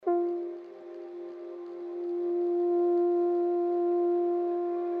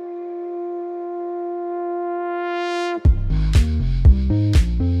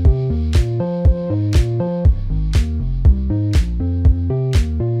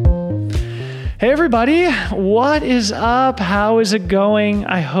Hey everybody, what is up? How is it going?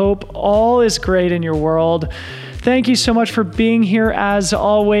 I hope all is great in your world. Thank you so much for being here as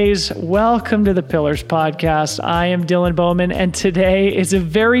always. Welcome to the Pillars Podcast. I am Dylan Bowman, and today is a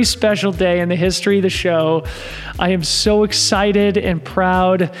very special day in the history of the show. I am so excited and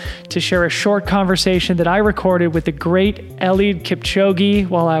proud to share a short conversation that I recorded with the great Eliud Kipchoge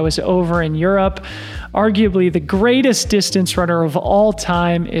while I was over in Europe. Arguably the greatest distance runner of all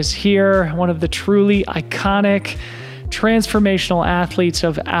time is here, one of the truly iconic, transformational athletes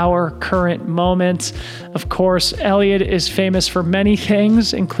of our current moment. Of course, Eliud is famous for many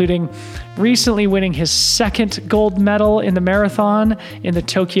things, including recently winning his second gold medal in the marathon in the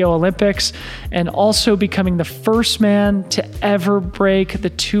Tokyo Olympics, and also becoming the first man to ever break the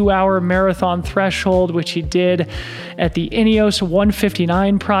 2-hour marathon threshold, which he did at the Ineos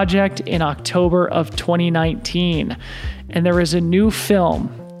 159 project in October of 2019. And there is a new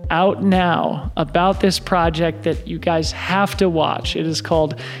film out now about this project that you guys have to watch. It is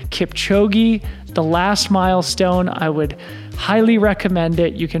called Kipchoge, The Last Milestone. I would highly recommend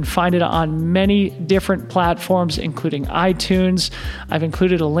it. You can find it on many different platforms, including iTunes. I've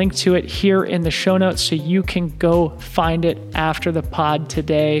included a link to it here in the show notes so you can go find it after the pod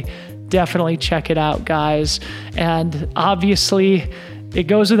today. Definitely check it out, guys. And obviously, it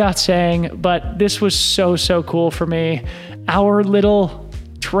goes without saying, but this was so cool for me. Our little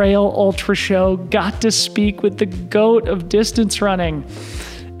trail ultra show got to speak with the GOAT of distance running.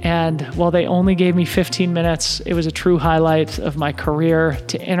 And while they only gave me 15 minutes, it was a true highlight of my career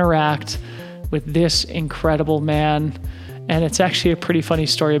to interact with this incredible man. And it's actually a pretty funny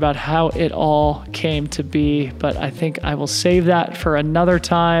story about how it all came to be, but I think I will save that for another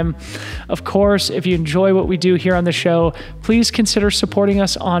time. Of course, if you enjoy what we do here on the show, please consider supporting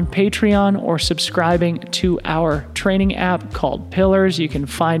us on Patreon or subscribing to our training app called Pillars. You can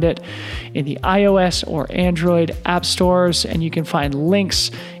find it in the iOS or Android app stores, and you can find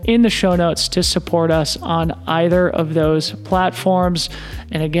links in the show notes to support us on either of those platforms.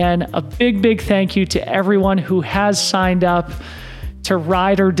 And again, a big thank you to everyone who has signed up to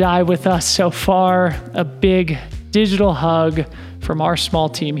ride or die with us so far. A big digital hug from our small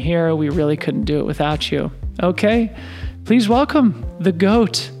team here. We really couldn't do it without you. Okay, please welcome the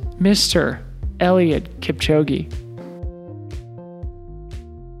GOAT, Mr. Eliud Kipchoge.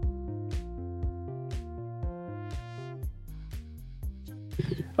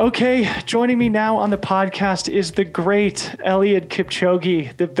 Okay, joining me now on the podcast is the great Eliud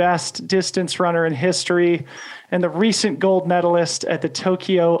Kipchoge, the best distance runner in history and the recent gold medalist at the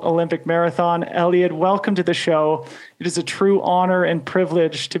Tokyo Olympic Marathon. Eliud, welcome to the show. It is a true honor and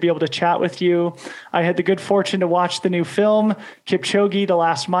privilege to be able to chat with you. I had the good fortune to watch the new film, Kipchoge, The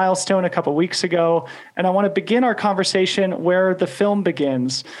Last Milestone, a couple weeks ago, and I want to begin our conversation where the film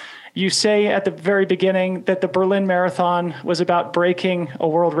begins. You say at the very beginning that the Berlin Marathon was about breaking a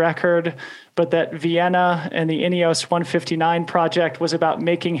world record, but that Vienna and the Ineos 159 project was about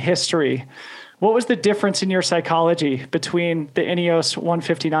making history. What was the difference in your psychology between the Ineos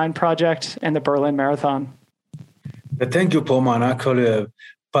 159 project and the Berlin Marathon? Thank you, Poman. Actually,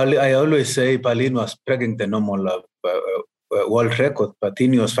 I always say Berlin was breaking the normal world record, but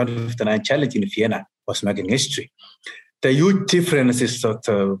Ineos 159 challenge in Vienna was making history. The huge difference is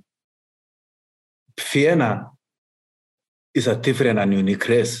that Vienna is a different and unique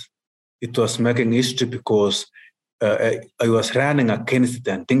race. It was making history because I was running against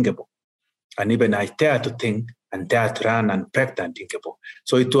the unthinkable. And even I dared to think and dared to run and break the unthinkable.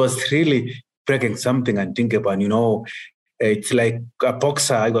 So it was really breaking something unthinkable. And, it's like a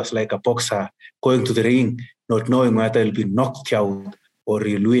boxer. I was like a boxer going to the ring, not knowing whether I'll be knocked out or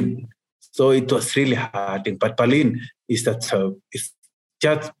you'll win. So it was really hard. But Berlin is that it's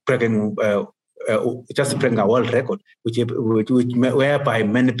just breaking a world record, which whereby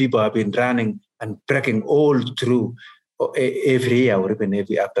many people have been running and breaking all through every year or even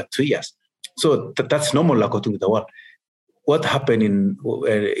every after 2 years. So that's normal according to the world. What happened in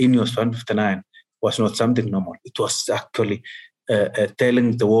Ineos 159 was not something normal. It was actually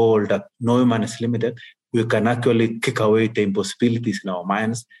telling the world that no man is limited. We can actually kick away the impossibilities in our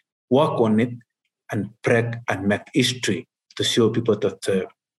minds, work on it, and break and make history to show people that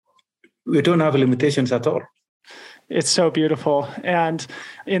we don't have limitations at all. It's so beautiful. And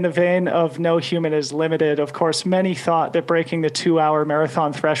in the vein of no human is limited, of course, many thought that breaking the 2-hour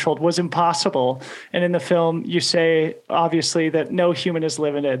marathon threshold was impossible. And in the film, you say, obviously, that no human is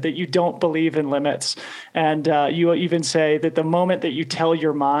limited, that you don't believe in limits. And you even say that the moment that you tell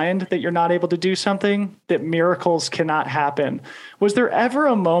your mind that you're not able to do something, that miracles cannot happen. Was there ever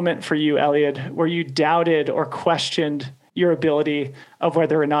a moment for you, Eliud, where you doubted or questioned your ability of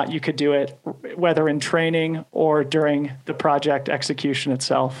whether or not you could do it, whether in training or during the project execution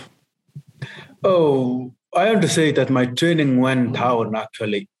itself? Oh, I have to say that my training went down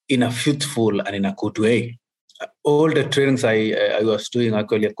actually in a fruitful and in a good way. All the trainings I was doing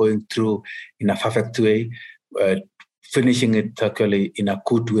actually going through in a perfect way, finishing it actually in a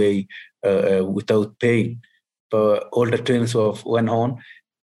good way without pain. But all the trainings went on.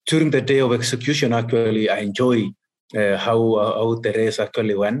 During the day of execution, actually, I enjoy how the race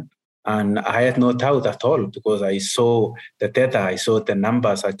actually went. And I had no doubt at all because I saw the data, I saw the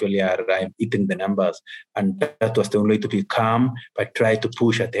numbers actually I'm eating the numbers. And that was the only way to be calm, but try to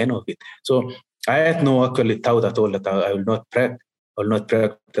push at the end of it. So I had no actually doubt at all that I will not break. I will not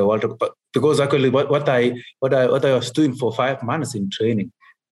break the world record. But because actually what I was doing for 5 months in training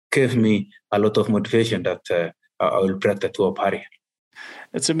gave me a lot of motivation that I will break the tour barrier.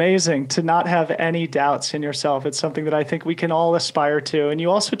 It's amazing to not have any doubts in yourself. It's something that I think we can all aspire to. And you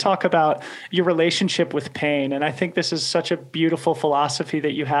also talk about your relationship with pain. And I think this is such a beautiful philosophy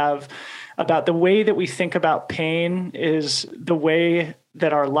that you have about the way that we think about pain is the way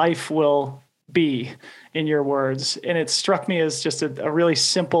that our life will be, in your words. And it struck me as just a really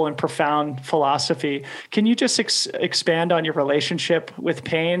simple and profound philosophy. Can you just expand on your relationship with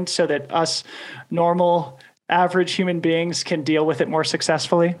pain so that us normal average human beings can deal with it more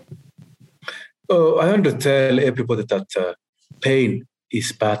successfully? Oh, I want to tell everybody that pain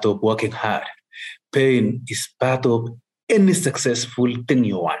is part of working hard. Pain is part of any successful thing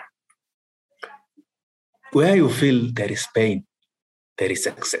you want. Where you feel there is pain, there is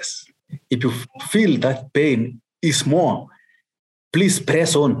success. If you feel that pain is more, please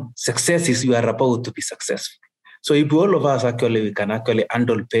press on. Success is you are about to be successful. So if all of us actually, we can actually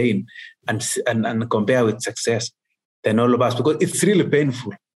handle pain and compare with success, then all of us, because it's really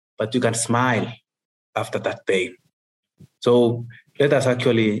painful, but you can smile after that pain. So let us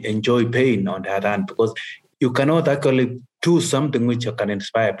actually enjoy pain on the other hand, because you cannot actually do something which can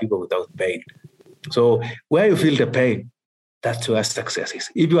inspire people without pain. So where you feel the pain, that's where success is.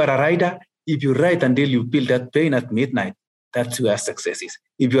 If you are a rider, if you ride until you feel that pain at midnight, that's where success is.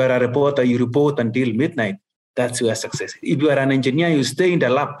 If you are a reporter, you report until midnight, that's where success is. If you are an engineer, you stay in the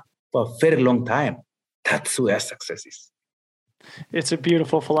lab for a very long time. That's where success is. It's a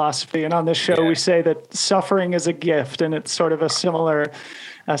beautiful philosophy. And on this show, we say that suffering is a gift, and it's sort of a similar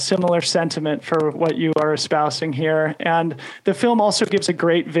sentiment for what you are espousing here. And the film also gives a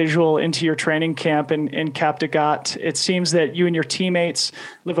great visual into your training camp in Cap de Gat. It seems that you and your teammates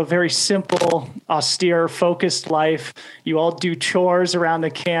live a very simple, austere, focused life. You all do chores around the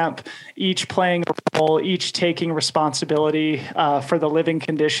camp, each playing a role, each taking responsibility for the living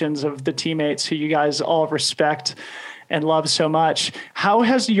conditions of the teammates who you guys all respect and love so much. How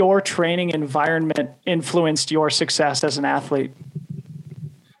has your training environment influenced your success as an athlete?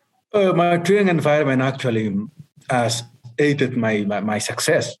 My training environment actually has aided my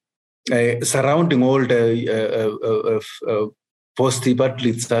success. Surrounding all the positive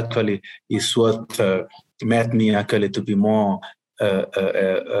athletes actually is what made me actually to be more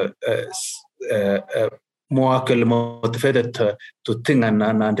actually motivated to think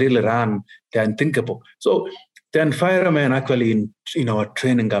and really run the unthinkable. So the environment actually in our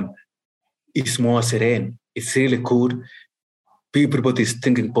training camp is more serene. It's really good. Everybody is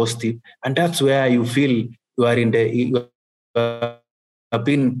thinking positive, and that's where you feel you have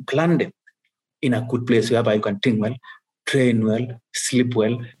been planted in a good place whereby you can think well, train well, sleep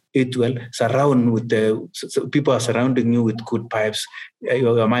well, eat well, surround with people are surrounding you with good vibes.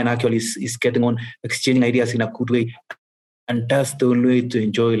 Your mind actually is getting on, exchanging ideas in a good way. And that's the only way to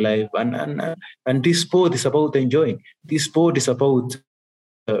enjoy life. And this sport is about enjoying. This sport is about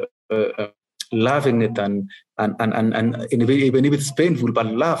laughing it and even if it's painful, but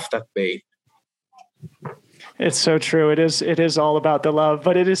laugh that way. It's so true. It is all about the love,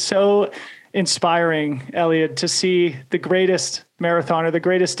 but it is so inspiring, Eliud, to see the greatest marathoner, the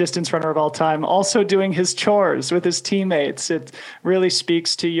greatest distance runner of all time, also doing his chores with his teammates. It really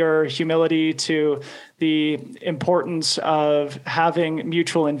speaks to your humility, to the importance of having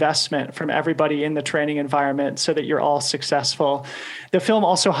mutual investment from everybody in the training environment so that you're all successful. The film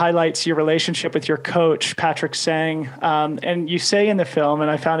also highlights your relationship with your coach, Patrick Sang. And you say in the film, and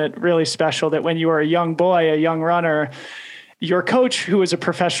I found it really special, that when you were a young boy, a young runner, your coach, who was a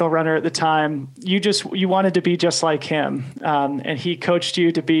professional runner at the time, you wanted to be just like him. And he coached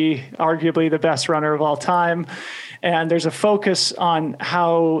you to be arguably the best runner of all time. And there's a focus on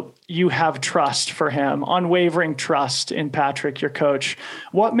how you have trust for him, unwavering trust in Patrick, your coach.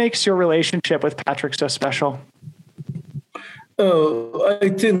 What makes your relationship with Patrick so special?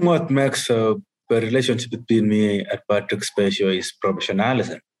 I think what makes the relationship between me and Patrick Spezio is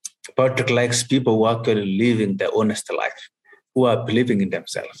professionalism. Patrick likes people who are actually living their honest life, who are believing in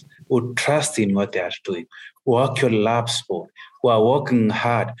themselves, who trust in what they are doing, who actually love sport, who are working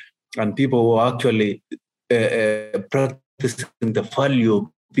hard, and people who are actually practicing the value of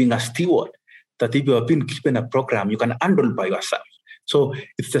being a steward, that if you have been given a program, you can handle by yourself. So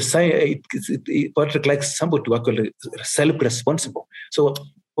it's the same. Patrick likes somebody to actually self-responsible. So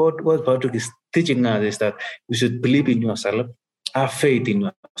what Patrick is teaching us is that you should believe in yourself, have faith in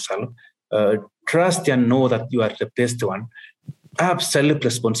yourself, trust and know that you are the best one, have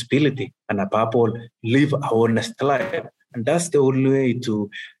self-responsibility, and above all, live a honest life. And that's the only way to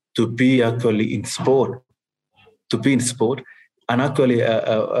be actually in sport, to be in sport. And actually,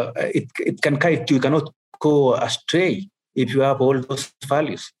 it can guide you. You cannot go astray if you have all those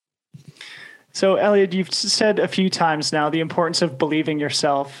values. So, Eliud, you've said a few times now the importance of believing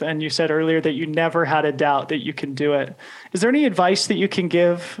yourself, and you said earlier that you never had a doubt that you can do it. Is there any advice that you can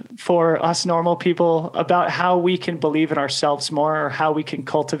give for us normal people about how we can believe in ourselves more, or how we can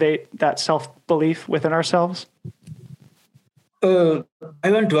cultivate that self-belief within ourselves? I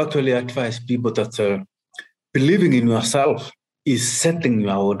want to actually advise people that believing in yourself is setting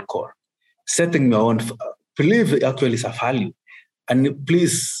your own core, setting your own belief actually is a value. And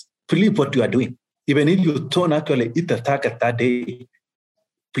please believe what you are doing. Even if you don't actually hit the target that day,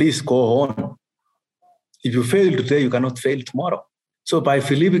 please go on. If you fail today, you cannot fail tomorrow. So by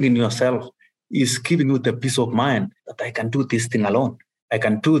believing in yourself is giving you the peace of mind that I can do this thing alone. I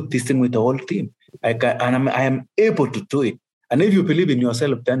can do this thing with the whole team. I am able to do it. And if you believe in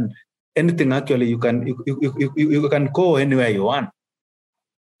yourself, then anything actually you can go anywhere you want.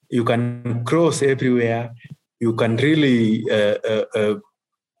 You can cross everywhere. You can really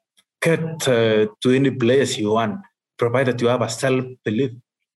get to any place you want, provided you have a self-belief.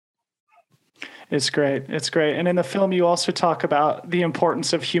 It's great. It's great. And in the film, you also talk about the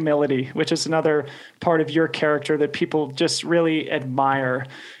importance of humility, which is another part of your character that people just really admire.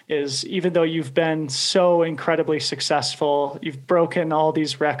 Is even though you've been so incredibly successful, you've broken all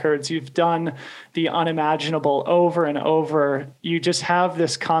these records, you've done the unimaginable over and over, you just have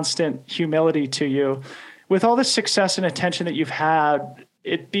this constant humility to you. With all the success and attention that you've had,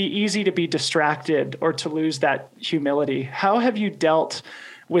 it'd be easy to be distracted or to lose that humility. How have you dealt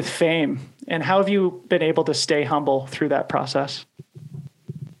with fame, and how have you been able to stay humble through that process?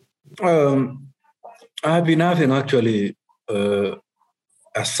 I've been having actually a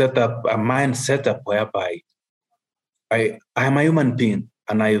mind setup whereby I am a human being,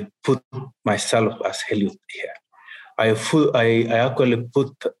 and I put myself as Eliud here. I actually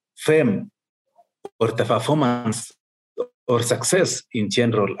put fame or the performance or success in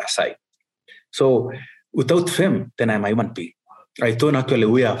general aside. So without fame, then I'm a human being. I don't actually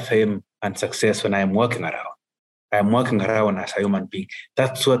wear fame and success when I am walking around. I am walking around as a human being.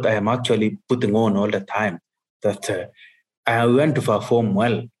 That's what I am actually putting on all the time, that I want to perform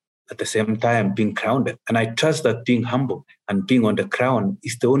well at the same time being grounded. And I trust that being humble and being on the ground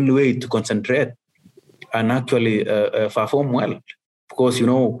is the only way to concentrate and actually perform well. Because,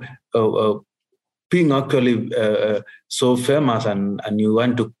 being actually so famous and you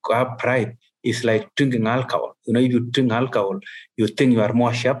want to have pride is like drinking alcohol. If you drink alcohol, you think you are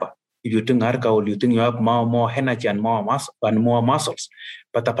more sharper. If you drink alcohol, you think you have more energy and more muscles.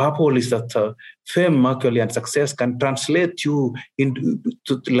 But the purpose is that fame actually and success can translate you into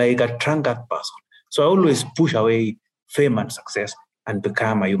like a drunkard person. So I always push away fame and success and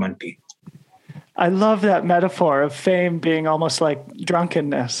become a human being. I love that metaphor of fame being almost like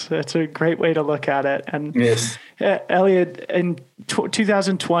drunkenness. It's a great way to look at it. And yes, Eliud, in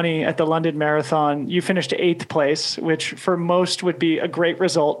 2020 at the London Marathon, you finished 8th place, which for most would be a great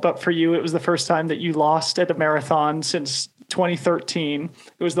result. But for you, it was the first time that you lost at a marathon since 2013.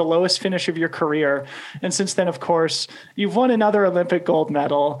 It was the lowest finish of your career. And since then, of course, you've won another Olympic gold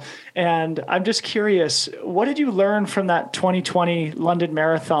medal. And I'm just curious, what did you learn from that 2020 London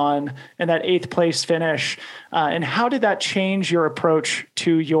Marathon and that 8th place finish? And how did that change your approach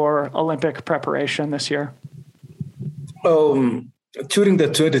to your Olympic preparation this year? During the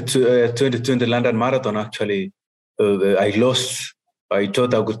 2020 London Marathon, actually, I lost. I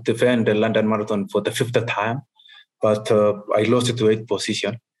thought I could defend the London Marathon for the 5th time, but I lost it to 8th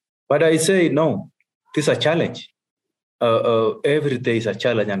position. But I say, no, this is a challenge. Every day is a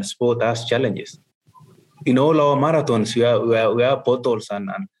challenge, and sport has challenges. In all our marathons, we have bottles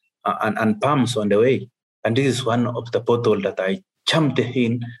and pumps on the way. And this is one of the bottles that I jumped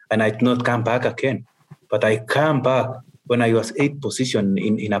in, and I did not come back again. But I came back when I was 8th position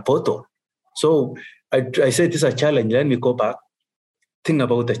in a bottle. So I said, this is a challenge. Let me go back, think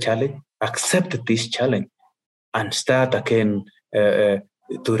about the challenge, accept this challenge and start again to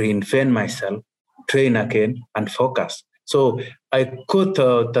reinvent myself, train again, and focus. So I could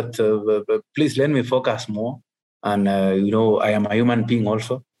that please let me focus more. And I am a human being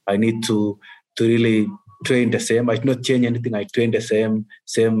also. I need to really train the same. I did not change anything. I train the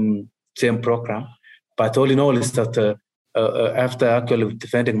same program. But all in all, is that after actually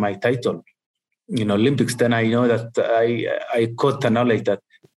defending my title in Olympics, then I know that I got the knowledge that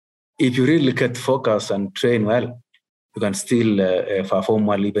if you really get focus and train well, you can still perform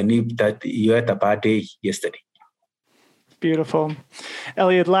well, even if that you had a bad day yesterday. Beautiful.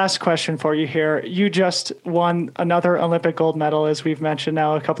 Eliud, last question for you here. You just won another Olympic gold medal, as we've mentioned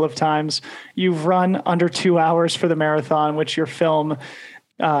now a couple of times. You've run under 2 hours for the marathon, which your film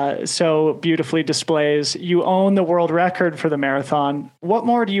so beautifully displays. You own the world record for the marathon. What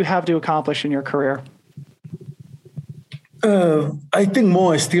more do you have to accomplish in your career? I think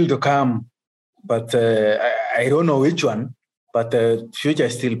more is still to come, but I don't know which one. But the future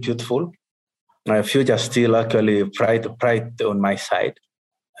is still beautiful. My future still actually pride on my side.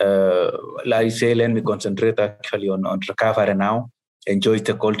 Like I say, let me concentrate actually on recovery now. Enjoy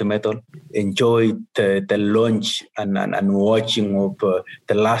the gold medal. Enjoy the launch and watching of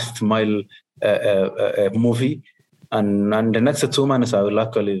the last mile movie. And the next 2 months, I will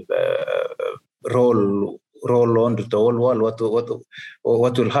actually roll on to the whole world.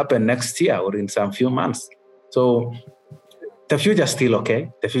 What will happen next year or in some few months? So the future is still okay.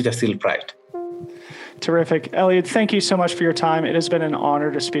 The future is still bright. Terrific. Eliud, thank you so much for your time. It has been an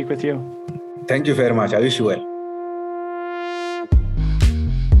honor to speak with you. Thank you very much. I wish you well.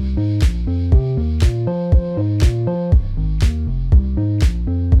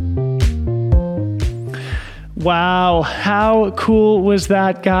 Wow. How cool was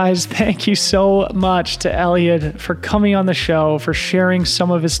that, guys? Thank you so much to Eliud for coming on the show, for sharing some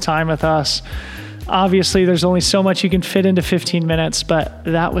of his time with us. Obviously, there's only so much you can fit into 15 minutes, but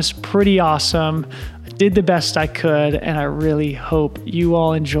that was pretty awesome. I did the best I could, and I really hope you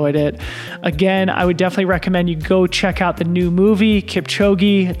all enjoyed it. Again, I would definitely recommend you go check out the new movie,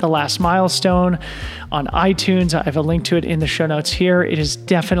 Kipchoge, The Last Milestone, on iTunes. I have a link to it in the show notes here. It is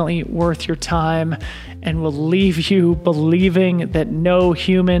definitely worth your time and will leave you believing that no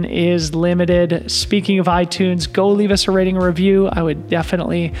human is limited. Speaking of iTunes, go leave us a rating or review. I would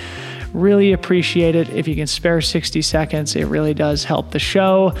definitely really appreciate it if you can spare 60 seconds. It really does help the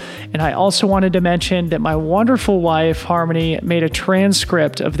show. And I also wanted to mention that my wonderful wife, Harmony, made a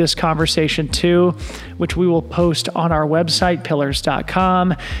transcript of this conversation too, which we will post on our website,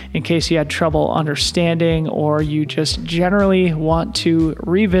 pillars.com, in case you had trouble understanding or you just generally want to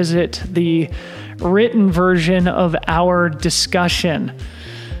revisit the written version of our discussion.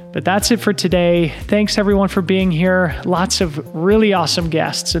 But that's it for today. Thanks everyone for being here. Lots of really awesome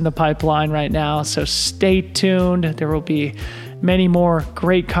guests in the pipeline right now. So stay tuned. There will be many more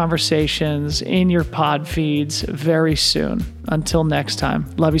great conversations in your pod feeds very soon. Until next time,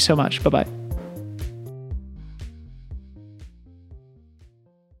 love you so much. Bye-bye.